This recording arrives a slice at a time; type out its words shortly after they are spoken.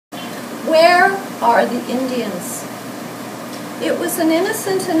Where are the Indians? It was an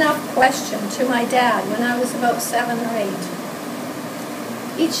innocent enough question to my dad when I was about 7 or 8.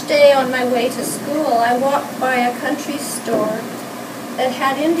 Each day on my way to school, I walked by a country store that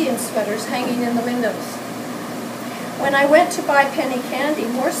had Indian sweaters hanging in the windows. When I went to buy penny candy,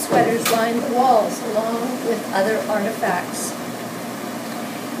 more sweaters lined the walls along with other artifacts.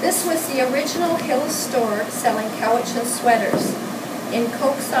 This was the original Hill store selling Cowichan sweaters in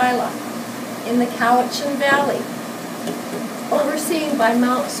Koksilah, in the Cowichan Valley, overseen by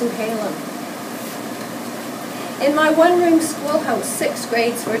Mount Suhalam. In my one-room schoolhouse, 6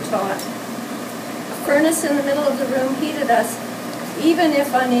 grades were taught. A furnace in the middle of the room heated us, even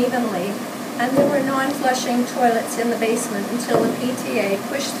if unevenly, and there were non-flushing toilets in the basement until the PTA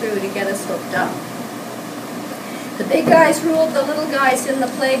pushed through to get us hooked up. The big guys ruled the little guys in the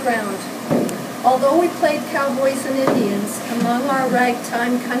playground. Although we played cowboys and Indians, among our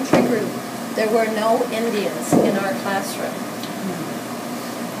ragtime country group, there were no Indians in our classroom.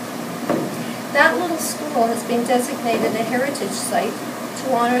 That little school has been designated a heritage site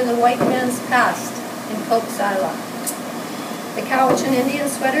to honor the white man's past in Koksilah. The Cowichan Indian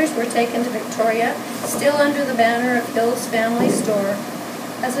sweaters were taken to Victoria, still under the banner of Hill's Family Store,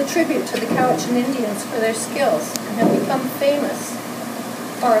 as a tribute to the Cowichan Indians for their skills and have become famous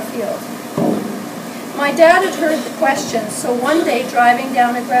far afield. My dad had heard the question, so one day driving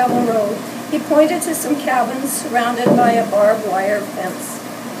down a gravel road, he pointed to some cabins surrounded by a barbed wire fence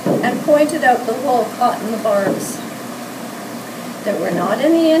and pointed out the wool caught in the barbs. There were not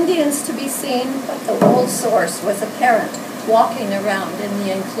any Indians to be seen, but the wool source was apparent, walking around in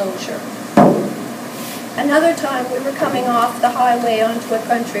the enclosure. Another time we were coming off the highway onto a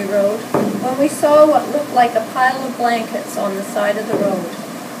country road when we saw what looked like a pile of blankets on the side of the road.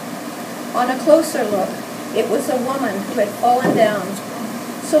 On a closer look, it was a woman who had fallen down,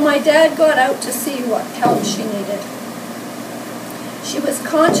 so my dad got out to see what help she needed. She was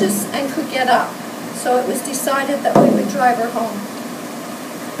conscious and could get up, so it was decided that we would drive her home.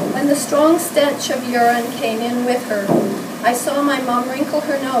 When the strong stench of urine came in with her, I saw my mom wrinkle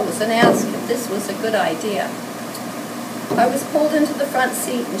her nose and ask if this was a good idea. I was pulled into the front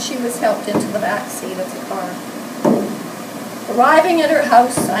seat and she was helped into the back seat of the car. Arriving at her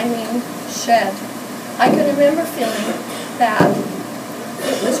house, shed, I can remember feeling bad.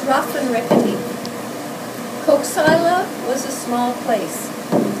 It was rough and rickety. Koksilah was a small place.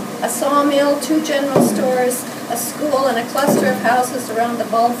 A sawmill, 2 general stores, a school, and a cluster of houses around the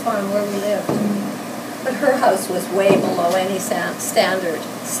bulb farm where we lived. But her house was way below any standard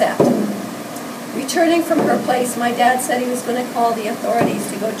set. Returning from her place, my dad said he was going to call the authorities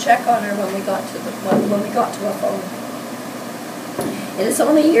to go check on her when we got to a phone. It is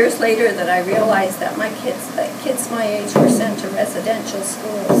only years later that I realized that kids my age were sent to residential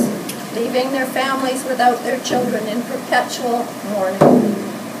schools, leaving their families without their children in perpetual mourning.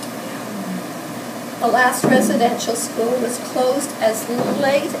 The last residential school was closed as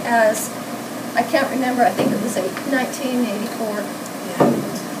late as, I can't remember, I think it was 1984.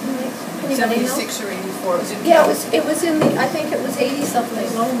 Yeah. 76 or 84. Yeah, it was in the, I think it was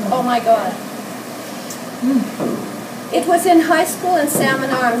 80-something. Oh my God. It was in high school in Salmon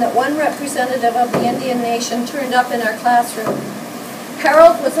Arm that one representative of the Indian Nation turned up in our classroom.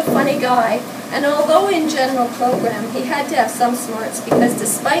 Harold was a funny guy, and although in general program, he had to have some smarts because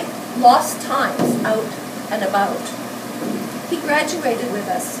despite lost times out and about, he graduated with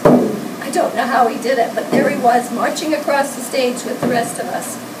us. I don't know how he did it, but there he was, marching across the stage with the rest of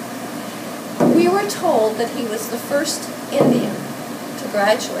us. We were told that he was the first Indian to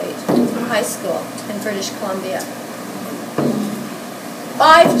graduate from high school in British Columbia.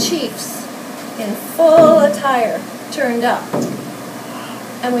 5 chiefs in full attire turned up,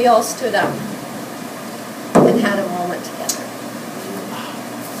 and we all stood up and had a moment together.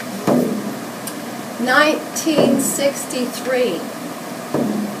 1963,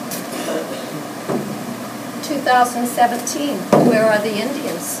 2017, where are the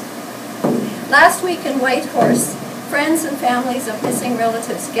Indians? Last week in Whitehorse, friends and families of missing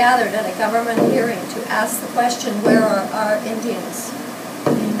relatives gathered at a government hearing to ask the question, where are our Indians?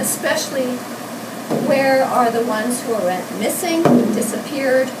 Especially, where are the ones who are missing,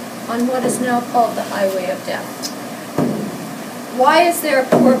 disappeared, on what is now called the Highway of Death? Why is there a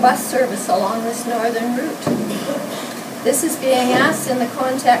poor bus service along this northern route? This is being asked in the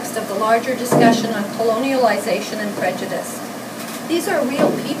context of the larger discussion on colonialization and prejudice. These are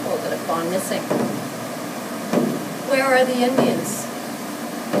real people that have gone missing. Where are the Indians?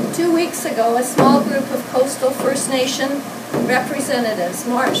 2 weeks ago, a small group of coastal First Nation representatives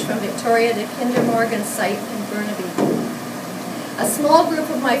marched from Victoria to Kinder Morgan's site in Burnaby. A small group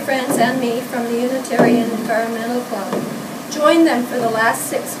of my friends and me from the Unitarian Environmental Club joined them for the last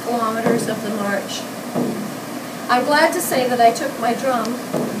 6 kilometers of the march. I'm glad to say that I took my drum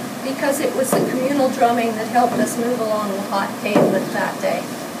because it was the communal drumming that helped us move along the hot pavement that day.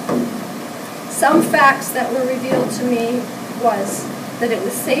 Some facts that were revealed to me was that it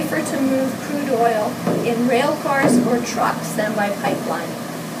was safer to move crude oil in rail cars or trucks than by pipeline.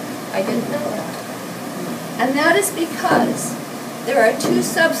 I didn't know that. And that is because there are 2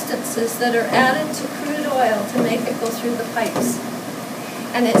 substances that are added to crude oil to make it go through the pipes.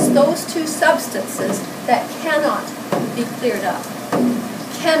 And it's those 2 substances that cannot be cleared up,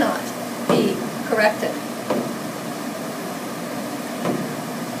 cannot be corrected.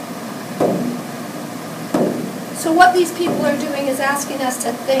 So what these people are doing is asking us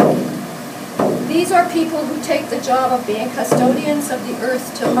to think. These are people who take the job of being custodians of the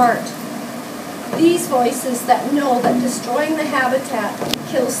earth to heart. These voices that know that destroying the habitat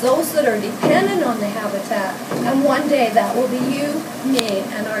kills those that are dependent on the habitat, and one day that will be you, me,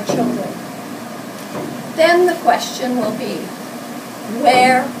 and our children. Then the question will be,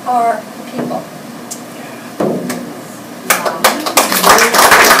 where are the people?